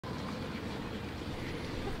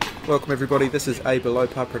Welcome everybody, this is a Below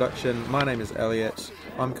Par production. My name is Elliot.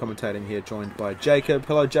 I'm commentating here, joined by Jacob.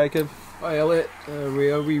 Hello Jacob. Hi Elliot. Are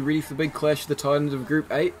we ready for the big clash of the Titans of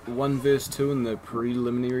Group 8, 1 vs 2 in the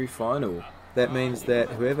preliminary final? That means that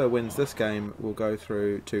whoever wins this game will go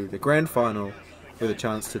through to the grand final with a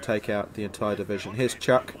chance to take out the entire division. Here's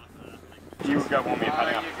Chuck. I'm good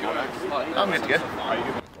to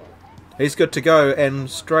go. He's good to go, and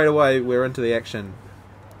straight away we're into the action.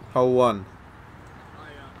 Hole 1.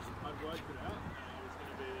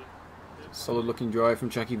 Solid looking drive from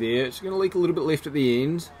Chuckie there. It's going to leak a little bit left at the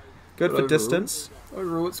end. Good but for distance.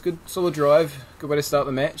 Overall it's good, solid drive. Good way to start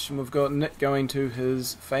the match. And we've got Nick going to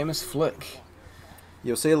his famous flick.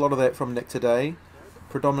 You'll see a lot of that from Nick today.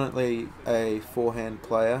 Predominantly a forehand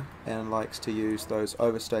player and likes to use those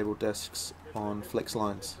overstable discs on flex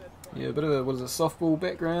lines. Yeah, a bit of a, what is it, softball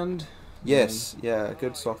background? Yes, yeah, a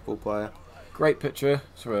good softball player. Great pitcher,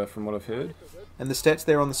 from what I've heard. And the stats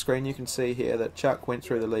there on the screen, you can see here that Chuck went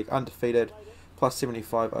through the league undefeated, plus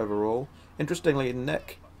 75 overall. Interestingly,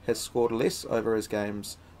 Nick has scored less over his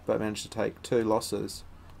games, but managed to take 2 losses.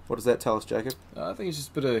 What does that tell us, Jacob? I think it's just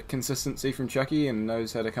a bit of consistency from Chuckie and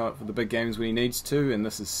knows how to come up for the big games when he needs to, and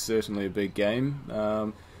this is certainly a big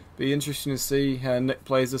game. Be interesting to see how Nick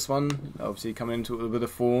plays this one. Obviously coming into it with a bit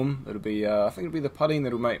of form. It'll be, I think it'll be the putting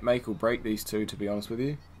that'll make or break these two, to be honest with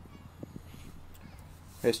you.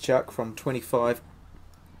 Here's Chuck from 25.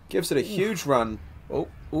 Gives it a huge run.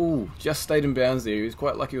 Oh, just stayed in bounds there. He was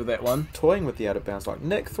quite lucky with that one. Toying with the out of bounds. Like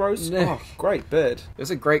Nick throws. Nick. Oh, great bid.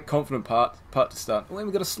 It's a great confident putt to start. And then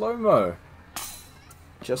we got a slow-mo.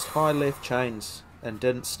 Just high left chains and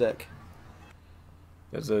didn't stick.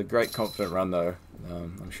 That's a great confident run though.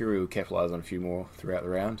 I'm sure we will capitalise on a few more throughout the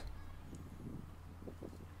round.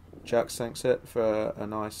 Chuck sinks it for a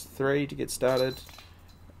nice 3 to get started.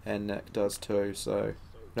 And Nick does too, so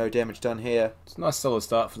no damage done here. It's a nice solid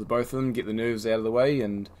start for the both of them, get the nerves out of the way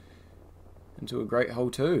and into a great hole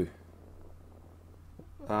 2.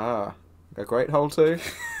 Ah, a great hole 2?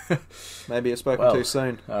 Maybe it's spoken too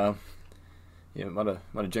soon. Yeah, might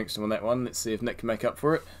have jinxed him on that one. Let's see if Nick can make up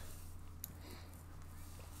for it.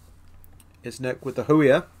 Is Nick with the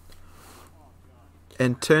hooier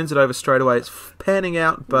and turns it over straight away. It's panning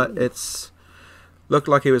out, but it's looked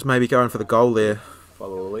like he was maybe going for the goal there.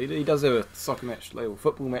 Follow the leader. He does have a soccer match,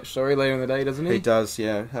 football match, later in the day, doesn't he? He does,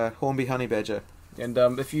 yeah. Hornby Honey Badger. And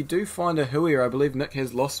if you do find a hooier, I believe Nick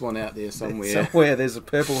has lost one out there somewhere. Somewhere there's a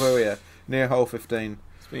purple hooier near hole 15.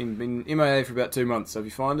 It's been MIA for about 2 months, so if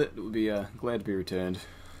you find it, it would be glad to be returned.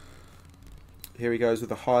 Here he goes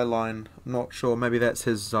with a high line. Not sure, maybe that's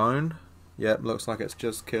his zone. Yep, looks like it's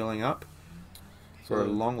just curling up for a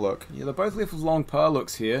long look. Yeah, they're both left with long par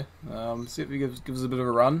looks here. See if he gives us a bit of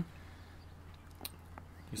a run.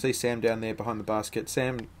 You see Sam down there behind the basket.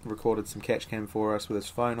 Sam recorded some catch cam for us with his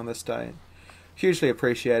phone on this day. Hugely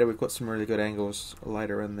appreciated. We've got some really good angles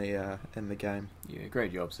later in the game. Yeah,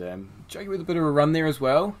 great job, Sam. Chuckie with a bit of a run there as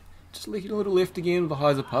well. Just leaking a little left again with a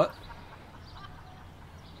hyzer putt.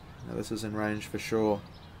 Now this is in range for sure.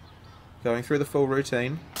 Going through the full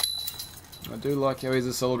routine. I do like how he has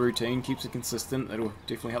a solid routine, keeps it consistent. That'll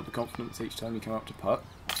definitely help the confidence each time you come up to putt.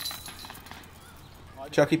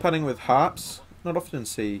 Chuckie putting with harps. Not often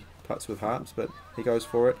see putts with harps, but he goes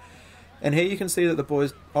for it. And here you can see that the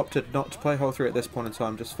boys opted not to play hole 3 at this point in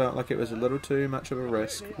time. Just felt like it was a little too much of a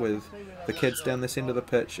risk with the kids down this end of the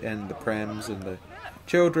pitch and the prams and the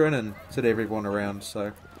children and sort of everyone around.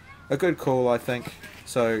 So a good call, I think.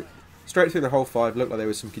 So straight through the hole 5, looked like there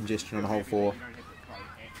was some congestion on hole 4.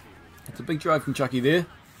 It's a big drive from Chuckie there.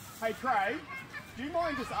 Hey Craig, do you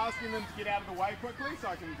mind just asking them to get out of the way quickly so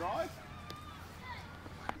I can drive?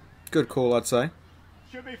 Good call, I'd say.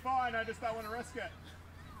 Should be fine, I just don't want to risk it.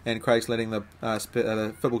 And Craig's letting the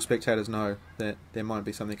football spectators know that there might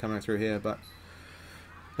be something coming through here, but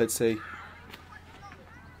let's see.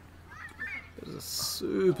 It was a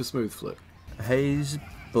super smooth flick. He's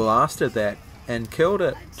blasted that and killed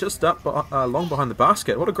it just up long behind the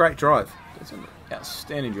basket. What a great drive. That's an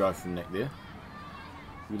outstanding drive from Nick there.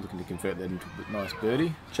 We're looking to convert that into a nice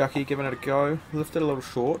birdie. Chuckie giving it a go. Lifted a little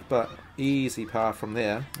short, but easy par from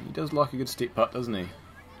there. He does like a good step putt, doesn't he?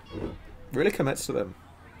 Really commits to them.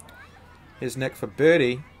 Here's Nick for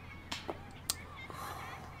birdie.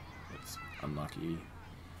 That's unlucky.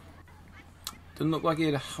 Didn't look like he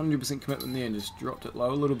had 100% commitment there and just dropped it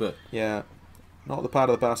low a little bit. Yeah, not the part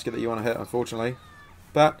of the basket that you want to hit, unfortunately.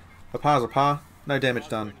 But a par's a par. No damage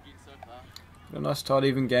done. Got a nice tight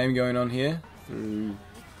even game going on here through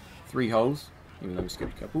 3 holes, even though we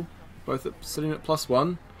skipped a couple. Both sitting at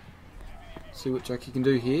 +1. See what Chuckie can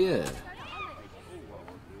do here.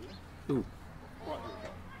 Ooh.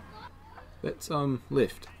 That's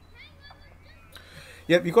left.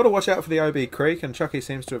 Yep, you've got to watch out for the OB creek, and Chuckie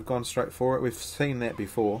seems to have gone straight for it. We've seen that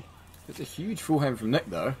before. It's a huge forehand from Nick,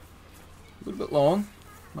 though. A little bit long.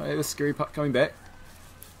 Might have a scary putt coming back.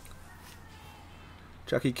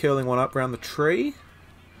 Chuckie curling one up round the tree.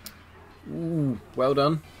 Ooh, well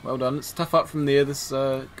done. Well done. It's tough up from there. This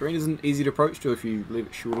green isn't easy to approach to if you leave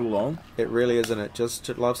it short or long. It really isn't.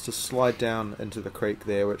 It loves to slide down into the creek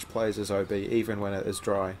there, which plays as OB even when it is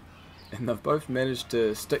dry. And they've both managed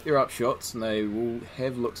to stick their up shots, and they will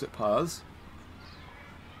have looks at pars.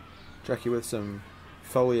 Chuckie with some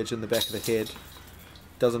foliage in the back of the head.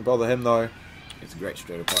 Doesn't bother him though. It's a great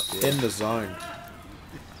straight putt there. In the zone.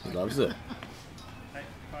 He loves it.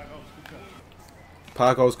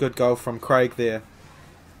 Fargher's good goal from Craig there.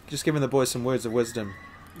 Just giving the boys some words of wisdom.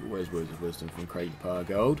 Always words of wisdom from Craig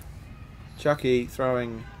Fargher. Chuckie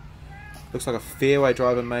throwing, looks like a fairway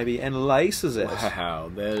driver maybe, and laces it. Wow,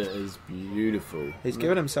 that is beautiful. He's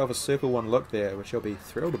given himself a circle one look there, which he'll be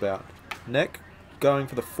thrilled about. Nick going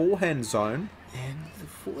for the forehand zone. And the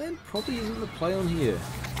forehand probably isn't the play on here.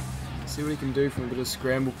 See what he can do from a bit of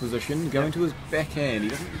scramble position. Going to his backhand. He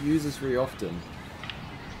doesn't use this very often.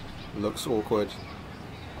 Looks awkward.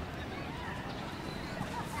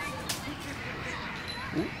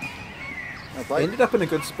 Ended up in a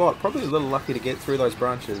good spot. Probably a little lucky to get through those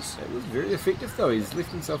branches. It was very effective though. He's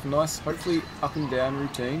left himself a nice, hopefully up and down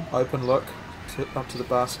routine. Open look up to the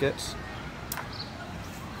basket.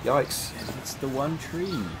 Yikes. And it's the one tree.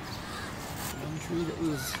 The one tree that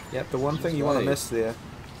was... Yep, the one thing you want to miss there.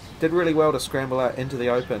 Did really well to scramble out into the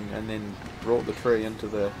open and then brought the tree into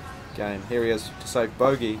the game. Here he is to save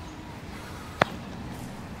bogey.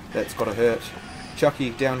 That's got to hurt.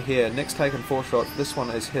 Chuckie down here. Nick's taken 4 shots. This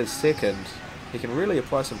one is his second. He can really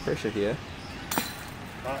apply some pressure here.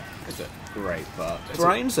 It's a great putt.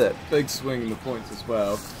 Drains it. Big swing in the points as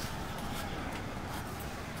well.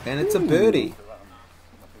 And it's a birdie.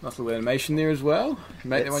 Nice little animation there as well. You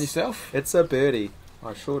made that one yourself? It's a birdie.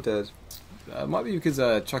 I sure did. Might be because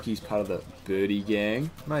Chuckie's part of the Birdie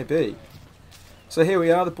Gang. Maybe. So here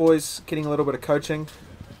we are, the boys getting a little bit of coaching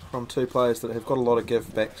from 2 players that have got a lot of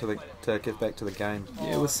give back to the game.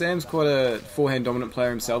 Yeah, well, Sam's quite a forehand dominant player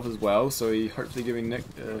himself as well, so he hopefully giving Nick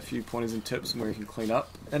a few pointers and tips on where he can clean up.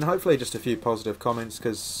 And hopefully just a few positive comments,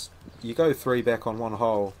 because you go 3 back on 1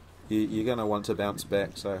 hole, you're going to want to bounce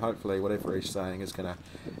back. So hopefully whatever he's saying is going to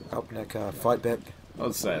help Nick fight back.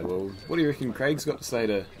 I'd say, well, what do you reckon Craig's got to say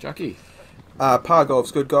to Chuckie? Par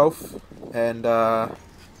golf's good golf, and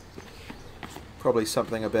probably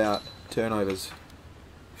something about turnovers.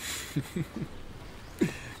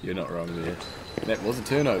 You're not wrong there. That was a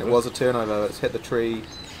turnover. It was a turnover. It's hit the tree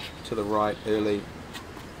to the right early.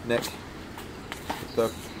 Nick, the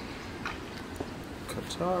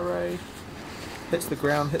Katare, hits the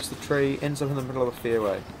ground, hits the tree, ends up in the middle of the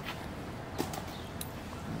fairway.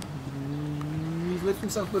 He's left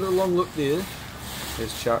himself a bit of a long look there.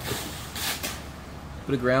 There's Chuck.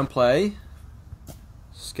 Bit of ground play.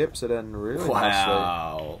 Skips it in really nicely.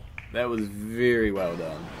 Wow. That was very well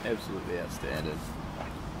done. Absolutely outstanding.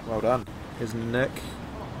 Well done. Here's Nick.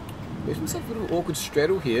 Left himself a little awkward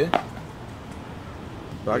straddle here.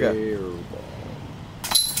 Bugger.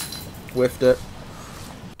 Whiffed it.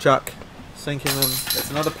 Chuck. Sinking in. That's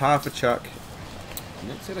another par for Chuck.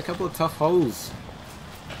 Nick's had a couple of tough holes.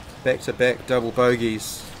 Back-to-back double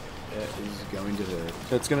bogeys. That is going to hurt.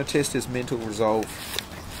 It's going to test his mental resolve.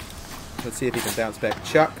 Let's see if he can bounce back.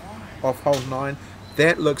 Chuck off hole 9.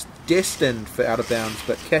 That looks destined for out of bounds,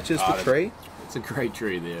 but catches the tree. It's a great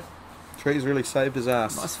tree there. Tree's really saved his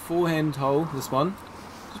ass. Nice forehand hole, this one.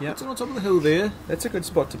 Yep. It's on top of the hill there. That's a good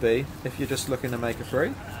spot to be if you're just looking to make a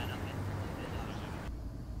 3.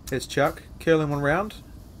 Here's Chuck, curling one round.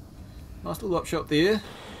 Nice little up shot there.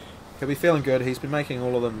 He'll be feeling good. He's been making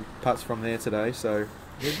all of them putts from there today, so...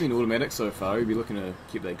 It's been automatic so far. He'll be looking to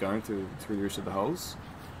keep that going through the rest of the holes.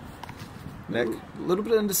 Nick. A little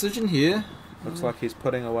bit of indecision here. Looks like he's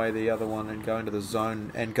putting away the other one and going to the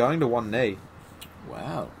zone and going to one knee.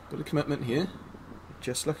 Wow, bit of commitment here.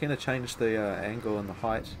 Just looking to change the angle and the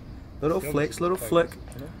height. Little flex, little flick.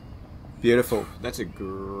 Beautiful. That's a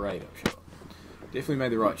great up shot. Definitely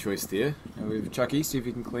made the right choice there. Now we have Chuckie, see if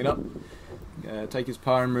he can clean up. Take his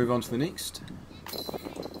par and move on to the next.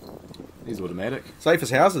 He's automatic. Safe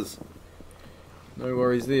as houses. No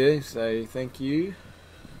worries there. Say thank you.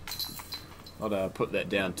 I'd put that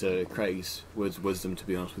down to Craig's words of wisdom, to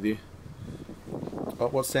be honest with you. Oh,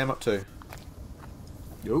 what's Sam up to?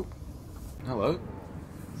 Yo. Hello.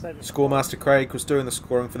 Scoremaster Craig was doing the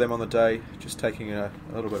scoring for them on the day, just taking a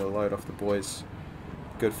little bit of load off the boys.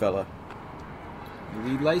 Good fella.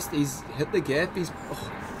 He's hit the gap. He's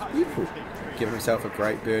Giving himself a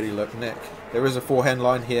great birdie look, Nick. There is a forehand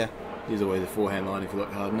line here. There's always a forehand line if you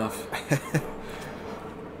look hard enough.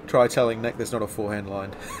 Try telling Nick there's not a forehand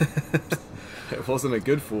line. It wasn't a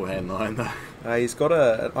good forehand line though. He's got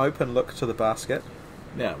an open look to the basket.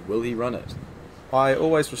 Now, will he run it? I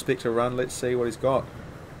always respect a run. Let's see what he's got.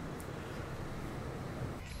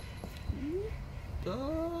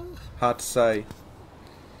 Hard to say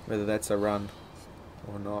whether that's a run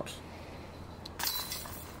or not.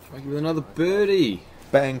 Chuckie with another birdie.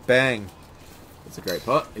 Bang, bang. That's a great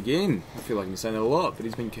putt. Again, I feel like I'm saying that a lot, but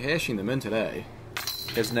he's been cashing them in today.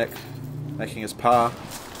 Here's Nick making his par.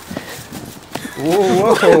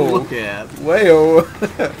 Whoa, whoa. Look out. Whoa.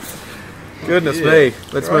 Goodness me.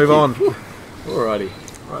 Let's move on. Alrighty.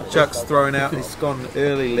 Right, Chuck's thrown out. He's gone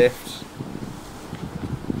early left.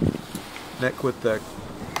 Nick with the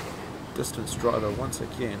distance driver once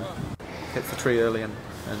again. Hits the tree early and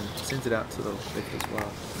sends it out to the left as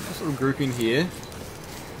well. Nice little grouping here.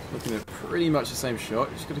 Looking at pretty much the same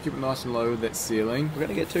shot. Just got to keep it nice and low with that ceiling. We're going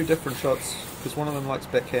to get two different shots because one of them likes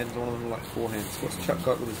backhands, one of them likes forehands. What's Chuck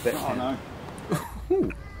got with his backhand? Oh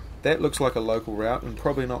no. That looks like a local route and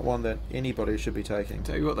probably not one that anybody should be taking.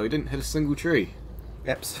 Tell you what though, he didn't hit a single tree.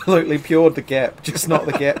 Absolutely pured the gap, just not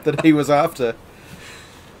the gap that he was after.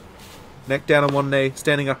 Nick down on one knee,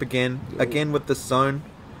 standing up again with this zone.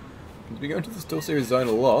 He's been going to the Still Series zone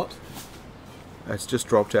a lot. It's just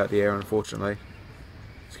dropped out the air, unfortunately.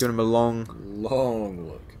 It's given him a long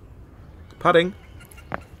look. putting.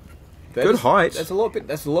 Good height. That's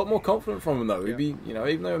a lot more confident from him though. He'd be,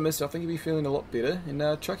 even though he missed, I think he'd be feeling a lot better.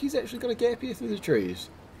 And Chuckie's actually got a gap here through the trees.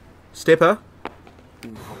 Stepper.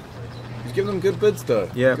 He's giving them good bids though.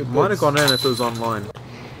 Yeah, good might have bids. gone in if it was online.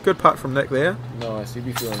 Good putt from Nick there. Nice. He'd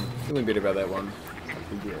be feeling better about that one.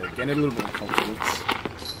 Gain a little bit of confidence.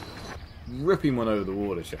 Ripping one over the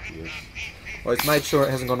water, Chuckie is. Well, he's made sure it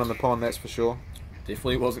hasn't gone in the pond, that's for sure.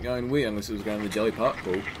 Definitely wasn't going wet unless it was going to the Jelly Park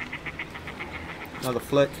pool. Another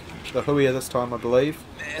flick. The Huia this time, I believe.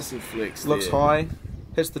 Massive flex. Looks there. high.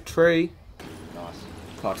 Hits the tree. Nice.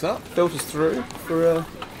 Parks up. Filters through for a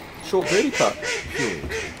short birdie putt.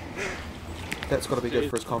 That's got to be good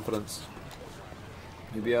for his confidence.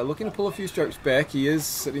 He'll be looking to pull a few strokes back. He is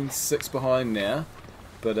sitting 6 behind now.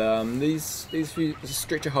 But these few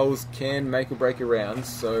stretcher holes can make or break a round,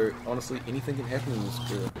 so honestly anything can happen in this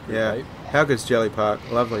group. Yeah. How good's Jelly Park?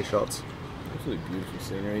 Lovely shots. Absolutely beautiful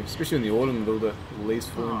scenery, especially in the autumn with all the leaves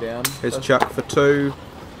falling down. Here's Chuck for 2,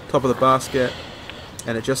 top of the basket,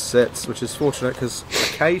 and it just sits, which is fortunate because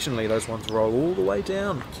occasionally those ones roll all the way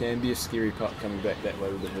down. Can be a scary putt coming back that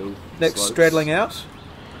way with the hill. Next slopes. straddling out.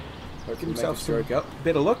 Give himself himself a stroke up.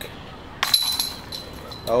 Better look.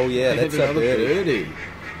 Oh yeah, that's a birdie.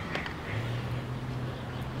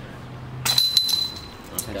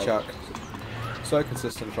 And Chuck, so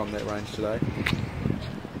consistent from that range today.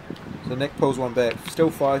 So Nick pulls one back, still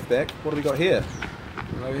 5 back. What have we got here?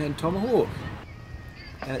 Overhand tomahawk.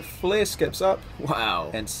 And it flare skips up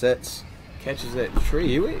Wow. and sits. Catches that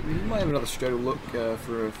tree. We might have another straddle look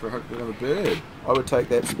for hopefully another bird. I would take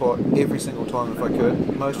that spot every single time if I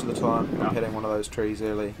could. Most of the time I'm hitting one of those trees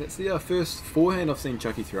early. That's the first forehand I've seen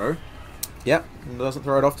Chuckie throw. Yep, he doesn't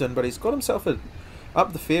throw it often, but he's got himself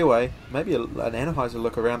up the fairway. Maybe an Anheuser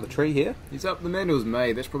look around the tree here. He's up, the mandal's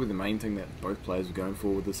made. That's probably the main thing that both players are going for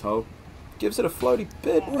with this hole. Gives it a floaty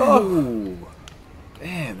bit. Oh,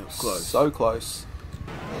 man, that was close. So close.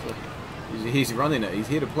 He's running it. He's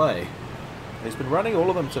here to play. He's been running all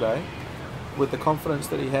of them today with the confidence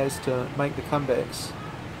that he has to make the comebacks.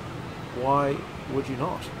 Why would you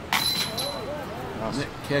not? Nick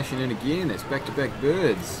cashing in again. That's back-to-back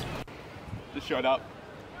birds. Just showed up.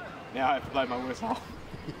 Now I have to play my worst hole.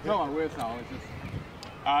 Not my worst hole, it's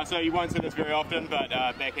just... so you won't see this very often, but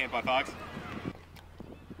backhand by Fargher.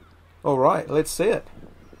 Alright, let's see it.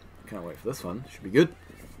 Can't wait for this one. Should be good.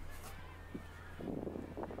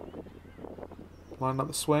 Line up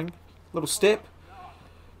the swing. Little step.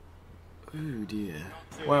 Oh dear.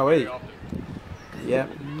 Wowee. Yeah,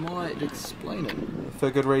 Might explain it. for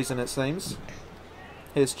good reason it seems.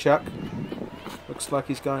 Here's Chuck. Looks like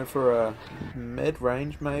he's going for a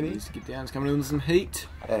mid-range maybe. Needs to get down. It's coming in with some heat.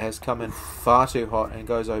 It has come in far too hot and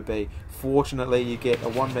goes OB. Fortunately you get a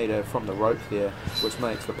 1 metre from the rope there, which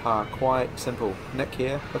makes the par quite simple. Nick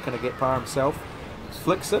here, looking to get par himself.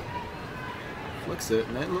 Flicks it. Flicks it,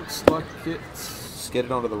 and that looks like it's...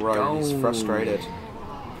 Skidded onto the road. He's Goal. frustrated.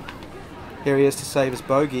 Here he is to save his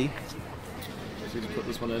bogey. So to put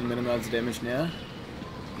this one in, minimise the damage now.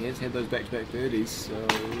 He has had those back-to-back birdies, so...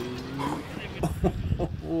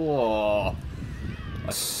 Whoa.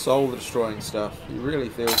 Soul destroying stuff. You really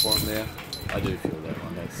feel for him there. I do feel that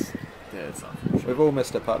one. it's unfortunate. We've all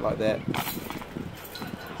missed a putt like that.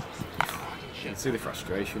 You can see the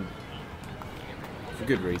frustration. For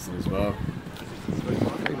good reason as well.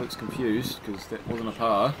 He looks confused because that wasn't a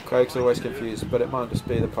par. Craig's always confused, but it might just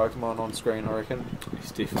be the Pokemon on screen, I reckon.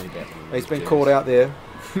 He's definitely battling. He's been called out there.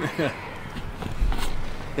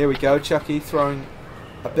 Here we go, Chuckie throwing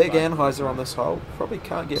a big Anheuser on this hole. Probably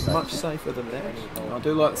can't get much safer than that. I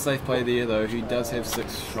do like the safe play there though. He does have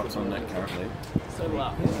 6 shots on that currently.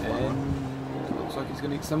 And looks like he's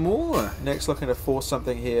going to get some more. Nick's looking to force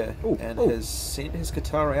something here and has sent his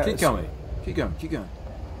guitar out. Keep going. Keep going. Keep going.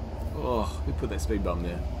 Oh, we put that speed bump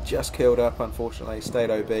there. Just killed up, unfortunately. Stayed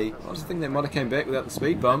OB. I was thinking that might have came back without the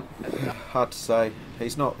speed bump. Hard to say.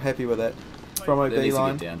 He's not happy with it. From OB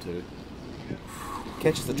line. Down to.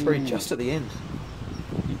 Catches the tree just at the end.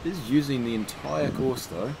 He is using the entire course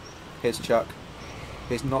though. Here's Chuck.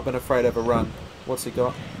 He's not been afraid of a run. What's he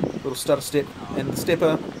got? Little stutter step and the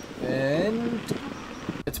stepper. And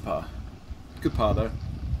it's a par. Good par though.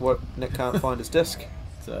 What? Nick can't find his disc.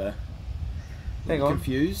 So, hang on.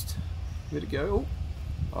 Confused. Where'd it go?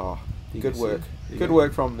 Oh, good work. Good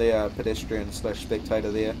work from the pedestrian / spectator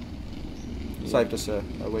there. Yeah. Saved us a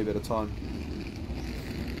wee bit of time.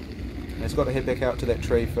 And he's got to head back out to that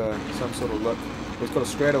tree for some sort of look. He's got a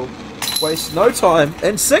straddle. Wastes no time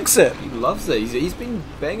and sinks it. He loves it. He's been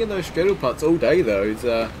banging those straddle putts all day though. It's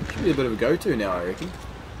should be a bit of a go-to now, I reckon.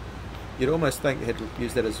 You'd almost think he'd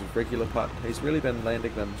use that as a regular putt. He's really been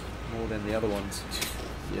landing them more than the other ones.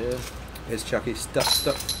 Yeah. Here's Chuckie,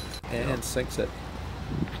 stuck, and sinks it.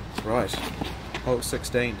 Right, hole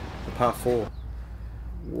 16, the par 4.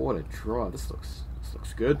 What a drive! This looks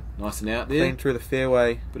good. Nice and out there. Clean through the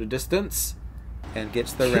fairway. Bit of distance. And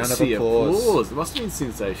gets the round of applause. It must have been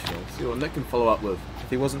sensational. See what Nick can follow up with. If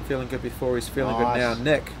he wasn't feeling good before, he's feeling good now.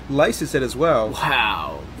 Nick laces it as well.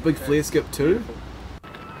 Wow! The big flare skip too.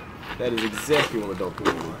 That is exactly what the dog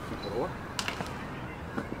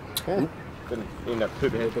wanted. End up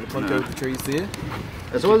pooping a bit of punch over the trees there.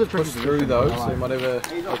 There's always a push through though, so he might have a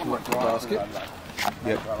open up to the basket.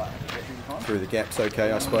 Yep. Through the gaps,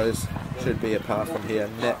 okay, I suppose. Should be a par from here.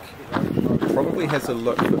 Nick probably has a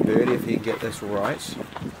look for birdie if he can get this right.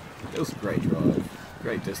 That was a great drive.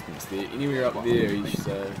 Great distance there. Anywhere up there, he's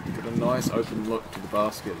got a nice open look to the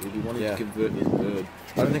basket. If he wanted to convert his bird.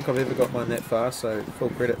 I don't think I've ever got mine that far, so full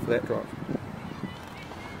credit for that drive.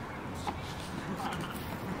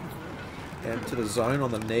 And to the zone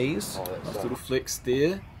on the knees. Nice little flex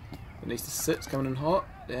there. It needs to sit. It's coming in hot.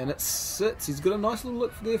 And it sits. He's got a nice little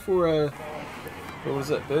look there for a... What was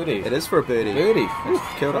it? Birdie. It is for a birdie. Birdie.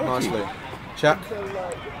 Killed it nicely. Chuck.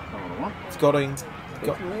 It's got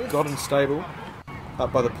in stable.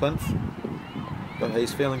 Up by the plinth. But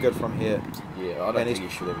he's feeling good from here. Yeah, I don't think he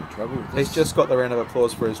should have any trouble with this. He's just got the round of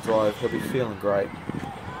applause for his drive. He'll be feeling great.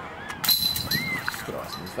 He's got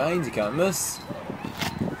ice in his veins. He can't miss.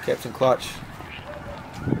 Captain Clutch.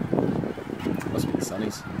 Must be the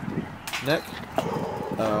sunnies. Nick.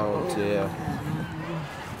 Oh dear.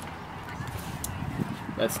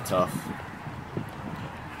 That's tough.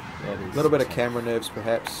 A little bit of camera nerves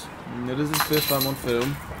perhaps. It is his first time on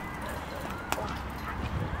film.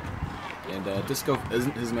 And disc golf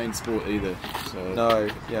isn't his main sport either. So no,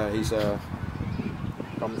 yeah, he's a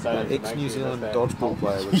ex-New Zealand dodgeball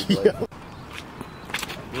player, would you believe?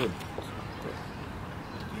 Good.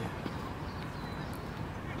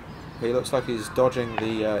 He looks like he's dodging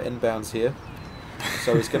the inbounds here,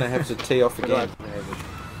 so he's going to have to tee off again.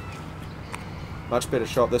 Much better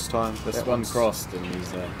shot this time. This one crossed and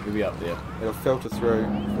he'll be up there. It'll filter through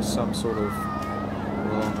for some sort of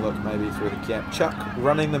long look, maybe through the gap. Chuck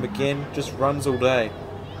running them again, just runs all day.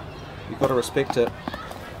 You've got to respect it.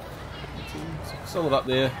 Solid up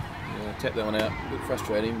there. Yeah, tap that one out. A bit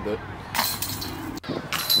frustrating, but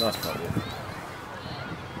nice putt there.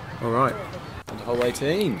 All right. Into hole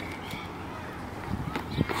 18.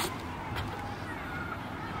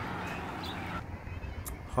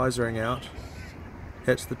 Heisering out.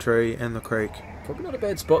 Hits the tree and the creek. Probably not a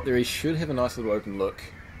bad spot there. He should have a nice little open look.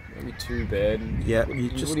 Won't be too bad. Yeah, what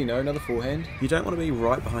do you know? Another forehand. You don't want to be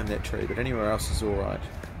right behind that tree, but anywhere else is all right.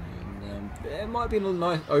 And, there might be a little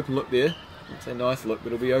nice open look there. I'd say nice look, but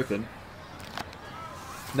it'll be open.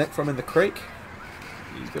 Nick from in the creek.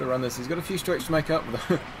 He's got to run this. He's got a few strokes to make up.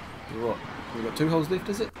 What? We've got 2 holes left,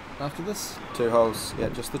 is it? After this? 2 holes. Yeah,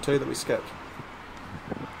 just the 2 that we skipped.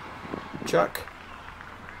 Chuck.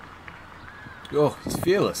 Oh, he's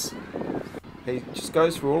fearless. He just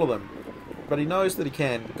goes for all of them. But he knows that he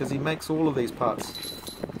can, because he makes all of these putts.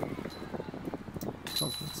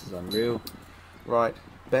 Confidence is unreal. Right,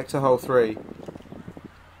 back to hole 3.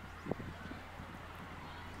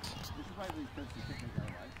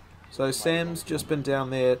 So Sam's just been down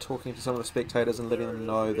there talking to some of the spectators and letting them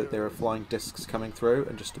know that there are flying discs coming through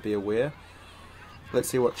and just to be aware. Let's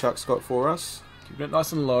see what Chuck's got for us. Keeping it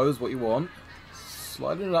nice and low is what you want.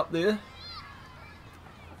 Sliding it up there.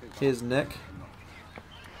 Here's Nick.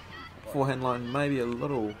 Forehand line maybe a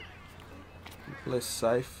little less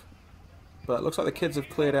safe, but it looks like the kids have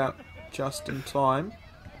cleared out just in time.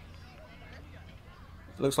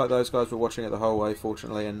 It looks like those guys were watching it the whole way,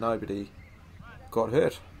 fortunately, and nobody got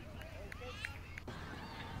hurt.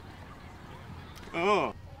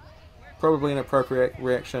 Oh. Probably an appropriate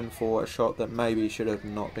reaction for a shot that maybe should have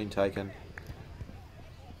not been taken.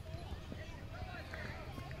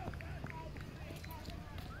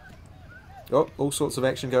 Oh, all sorts of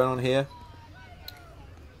action going on here.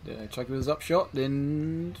 Yeah, Chuckie was up shot,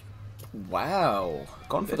 and wow,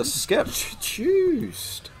 Gone for the skip.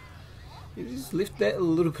 Juiced. He just left that a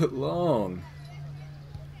little bit long.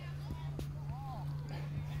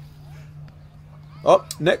 Oh,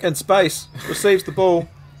 Nick in space receives the ball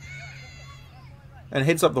and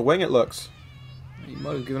heads up the wing, it looks. He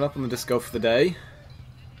might have given up on the disc golf for the day.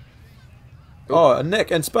 Oh, and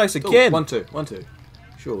Nick in space again. 1-2.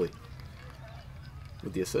 Surely.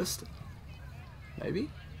 With the assist? Maybe?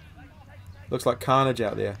 Looks like carnage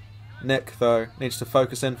out there. Nick, though, needs to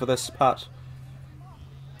focus in for this putt.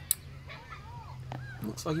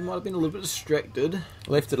 Looks like he might have been a little bit distracted.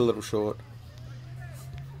 Left it a little short.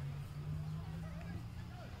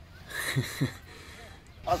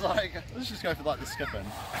 I was like, let's just go for like the skip in.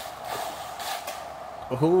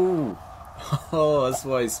 Oh, that's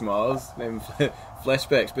why he smiles. Then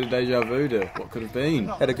flashbacks, bit of deja vu to what could have been.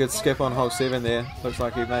 Had a good skip on hole 7 there. Looks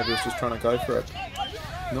like he maybe was just trying to go for it.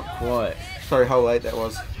 Not quite. Sorry, hole 8 that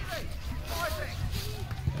was.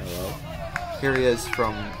 Oh well. Here he is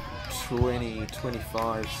from 20,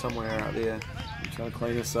 25, somewhere out there. I'm trying to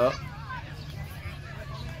clean this up.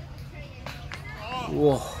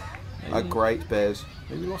 Whoa. A great Bez.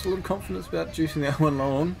 Maybe lost a little confidence about juicing that one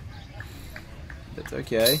long. That's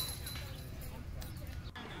okay.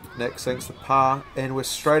 Nick sinks the par, and we're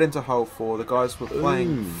straight into hole 4. The guys were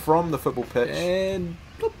playing from the football pitch. And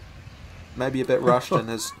Maybe a bit rushed and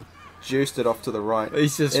has juiced it off to the right.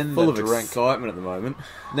 he's just in full the of drink. excitement at the moment.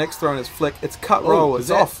 Nick's throwing his flick. It's cut roll. It's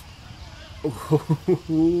off. Might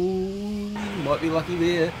be lucky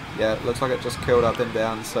there. Yeah, it looks like it just curled up and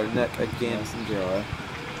down. So Nick again Nice and dry.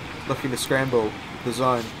 looking to scramble the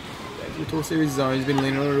zone. Back to the Tour Series zone. He's been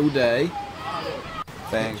leaning on it all day.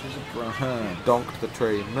 Bang. Donked the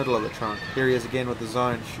tree, middle of the trunk. Here he is again with the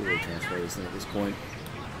zone. Surely transfer this thing at this point.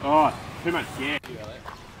 Oh, too much gas.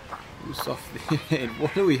 Ooh, soft there.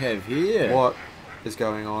 What do we have here? What is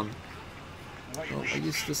going on? Well, I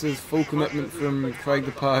guess this is full commitment from Craig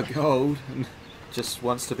the Par Gold. And Just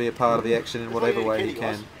wants to be a part of the action in whatever way he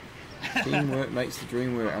can. teamwork makes the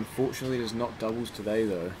dream work. Unfortunately, there's not doubles today,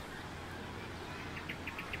 though.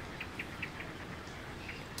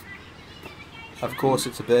 Of course,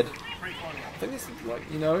 it's a bid. I think this is like,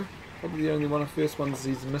 probably the only one of the first ones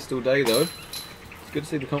he's missed all day, though. It's good to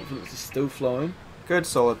see the confidence is still flowing. Good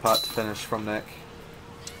solid putt to finish from Nick.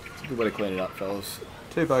 It's a good way to clean it up, fellas.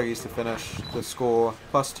 2 bogeys to finish. The score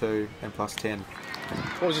 +2 and +10.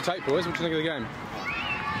 What was your take, boys? What did you think of the game?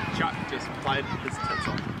 Chuck just played his tits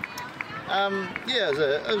off. Yeah,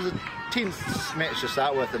 it was a tense match to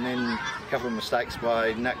start with, and then a couple of mistakes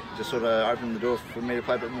by Nick just sort of opened the door for me to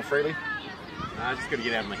play a bit more freely. I just got to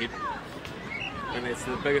get out of my head. And that's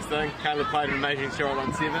the biggest thing. Caleb played an amazing shot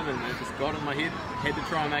on 7 and it just got in my head. Had to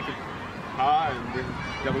try and make it par and then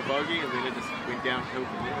double bogey and then it just went downhill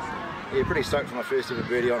from there. So. Yeah, pretty stoked for my first ever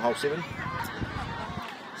birdie on hole 7.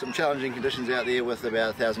 Some challenging conditions out there with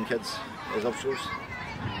about 1,000 kids as obstacles.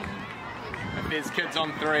 If there's kids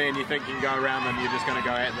on 3 and you think you can go around them, you're just going to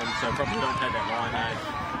go at them, so probably don't take that line,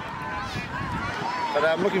 But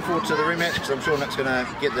I'm looking forward to the rematch because I'm sure Nick's going to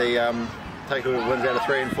get the take who wins out of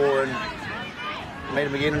 3 and 4 and meet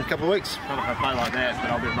him again in a couple of weeks. Not if I play like that, but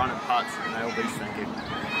I'll be running putts and they'll be sinking.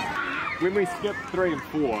 When we skipped 3 and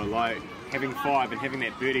 4, like having 5 and having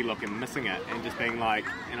that birdie look and missing it and just being like,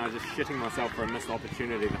 just shitting myself for a missed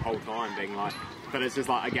opportunity the whole time, being like, but it's just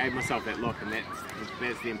like I gave myself that look and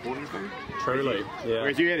that's the important thing. Truly, yeah.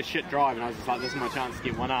 Whereas you had a shit drive and I was just like, this is my chance to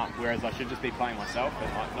get one up, whereas I should just be playing myself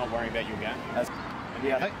and like not worrying about your game.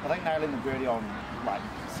 Yeah, I think nailing the birdie on like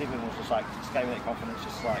 7 was just like just gave me that confidence.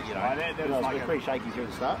 Just like that was like pretty shaky through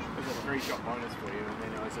the start. It was a 3-shot bonus for you, and then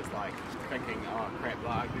I was just like thinking, oh crap,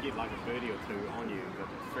 like I could get like a birdie or 2 on you, but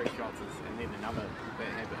 3 shots and then another that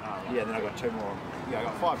habit. Yeah, then I got 2 more. Yeah, I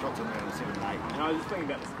got 5 shots in there and 7 and 8. And I was just thinking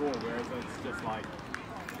about the score, whereas it's just like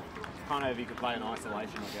kind of you could play in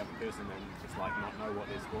isolation with the other person and just like not know what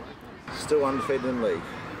they're scoring. Still undefeated in league.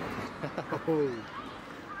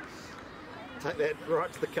 Take that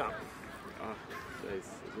right to the cup. Oh,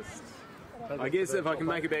 jeez. I guess if I can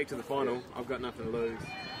make it back to the final, I've got nothing to lose.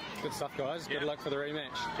 Good stuff, guys. Good luck for the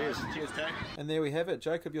rematch. Cheers. Cheers, Tay. And there we have it.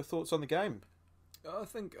 Jacob, your thoughts on the game? I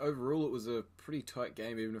think overall it was a pretty tight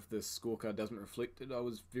game, even if the scorecard doesn't reflect it. I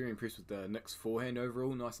was very impressed with Nick's forehand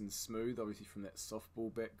overall, nice and smooth, obviously from that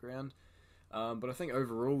softball background. But I think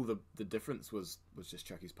overall the difference was just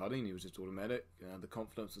Chuckie's putting. He was just automatic. The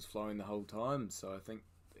confidence was flowing the whole time. So I think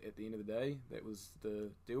at the end of the day, that was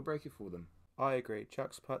the deal breaker for them. I agree.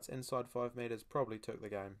 Chuck's putts inside 5 metres probably took the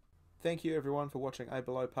game. Thank you everyone for watching a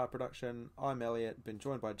Below Par production. I'm Elliot, been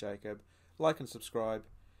joined by Jacob. Like and subscribe,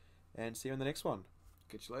 and see you in the next one.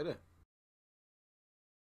 Catch you later.